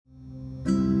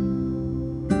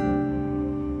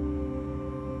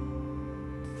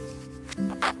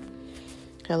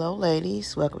Hello,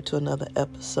 ladies. Welcome to another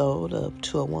episode of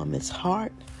To a Woman's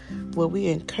Heart, where we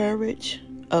encourage,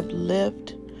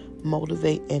 uplift,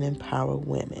 motivate, and empower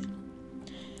women.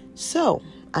 So,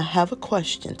 I have a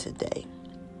question today.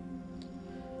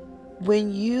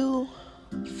 When you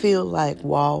feel like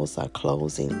walls are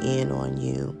closing in on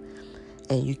you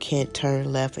and you can't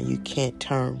turn left and you can't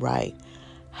turn right,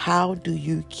 how do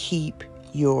you keep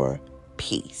your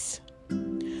peace?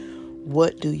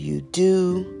 What do you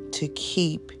do to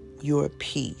keep your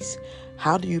peace?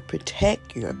 How do you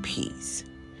protect your peace?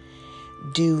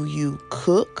 Do you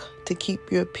cook to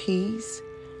keep your peace?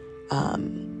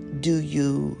 Do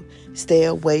you stay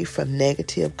away from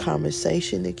negative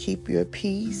conversation to keep your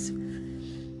peace?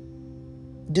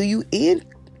 Do you end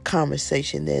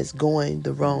conversation that's going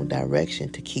the wrong direction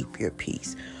to keep your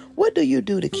peace? What do you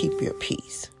do to keep your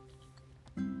peace?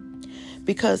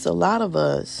 Because a lot of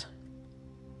us,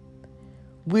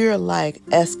 we're like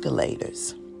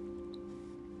escalators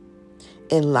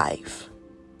in life.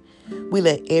 We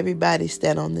let everybody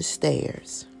stand on the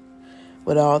stairs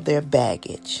with all their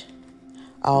baggage,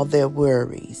 all their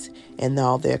worries, and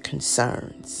all their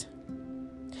concerns.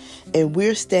 And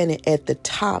we're standing at the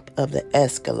top of the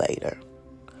escalator,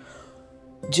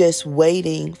 just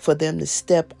waiting for them to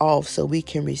step off so we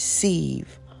can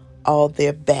receive all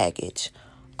their baggage,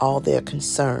 all their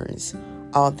concerns,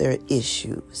 all their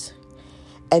issues.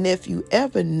 And if you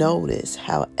ever notice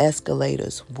how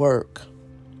escalators work,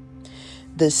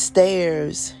 the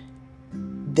stairs,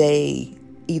 they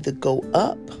either go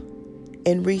up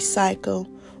and recycle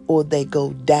or they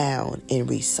go down and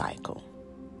recycle.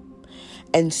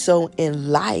 And so in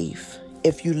life,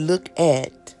 if you look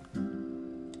at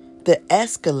the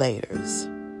escalators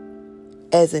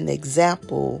as an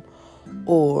example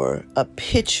or a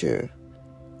picture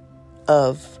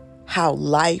of how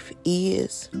life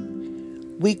is,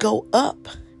 we go up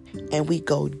and we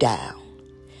go down.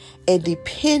 And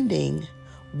depending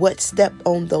what step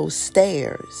on those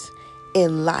stairs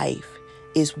in life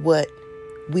is what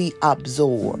we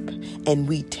absorb and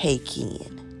we take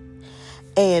in.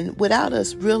 And without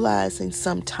us realizing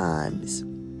sometimes,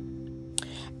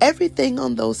 everything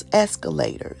on those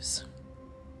escalators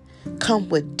come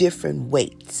with different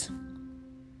weights,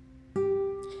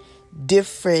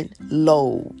 different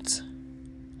loads,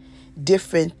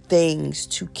 different things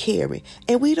to carry.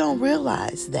 And we don't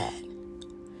realize that.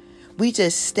 We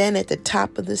just stand at the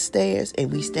top of the stairs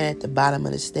and we stand at the bottom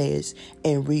of the stairs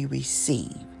and we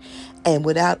receive. And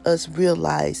without us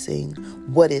realizing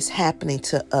what is happening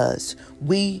to us,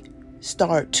 we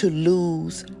start to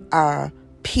lose our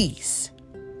peace.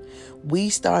 We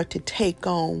start to take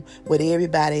on what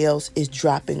everybody else is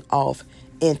dropping off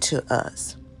into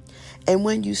us. And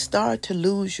when you start to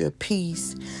lose your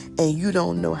peace and you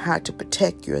don't know how to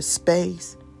protect your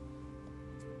space,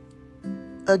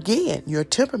 again, your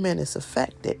temperament is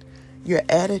affected. Your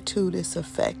attitude is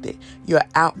affected. Your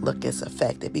outlook is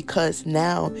affected because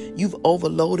now you've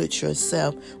overloaded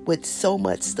yourself with so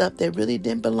much stuff that really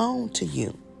didn't belong to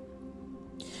you.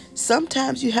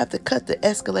 Sometimes you have to cut the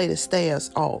escalator stairs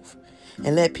off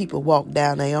and let people walk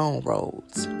down their own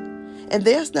roads. And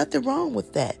there's nothing wrong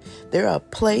with that. There are a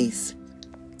place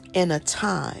and a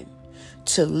time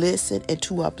to listen and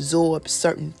to absorb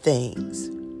certain things.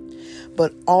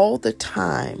 But all the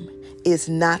time is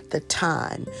not the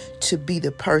time to be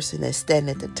the person that's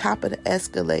standing at the top of the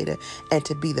escalator and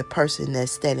to be the person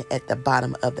that's standing at the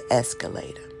bottom of the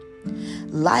escalator.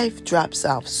 Life drops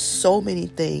off so many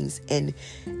things in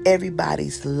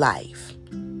everybody's life.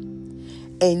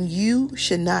 And you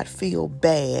should not feel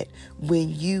bad when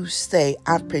you say,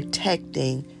 I'm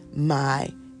protecting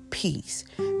my peace.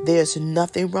 There's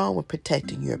nothing wrong with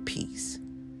protecting your peace.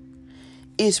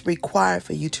 It's required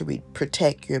for you to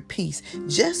protect your peace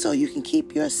just so you can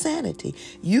keep your sanity.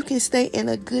 You can stay in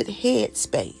a good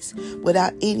headspace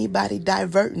without anybody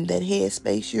diverting that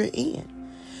headspace you're in.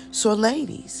 So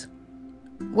ladies,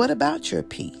 what about your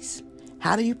peace?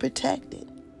 How do you protect it?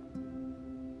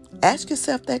 Ask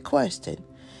yourself that question.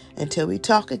 Until we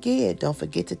talk again, don't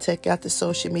forget to check out the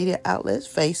social media outlets,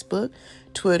 Facebook,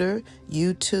 Twitter,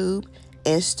 YouTube,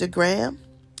 Instagram,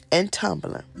 and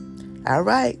Tumblr. All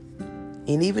right.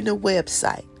 And even the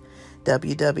website,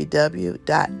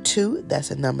 www.2, that's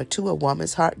a number 2, a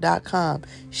womansheart.com.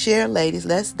 Share, ladies.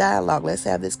 Let's dialogue. Let's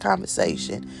have this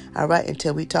conversation. All right.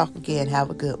 Until we talk again, have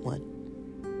a good one.